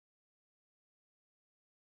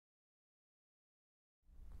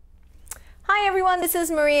Hi everyone, this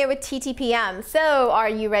is Maria with TTPM. So, are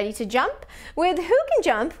you ready to jump? With Who Can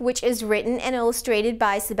Jump, which is written and illustrated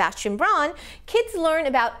by Sebastien Braun, kids learn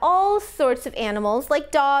about all sorts of animals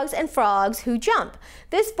like dogs and frogs who jump.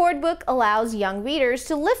 This board book allows young readers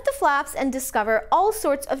to lift the flaps and discover all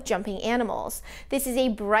sorts of jumping animals. This is a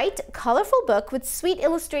bright, colorful book with sweet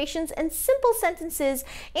illustrations and simple sentences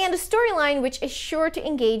and a storyline which is sure to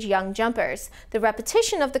engage young jumpers. The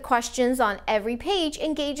repetition of the questions on every page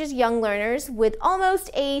engages young learners with almost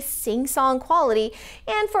a sing-song quality,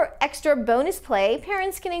 and for extra bonus play,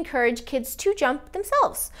 parents can encourage kids to jump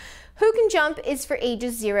themselves. Who Can Jump is for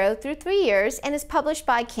ages 0 through 3 years and is published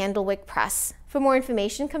by Candlewick Press. For more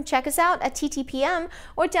information, come check us out at TTPM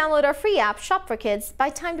or download our free app Shop for Kids by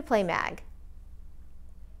Time to Play Mag.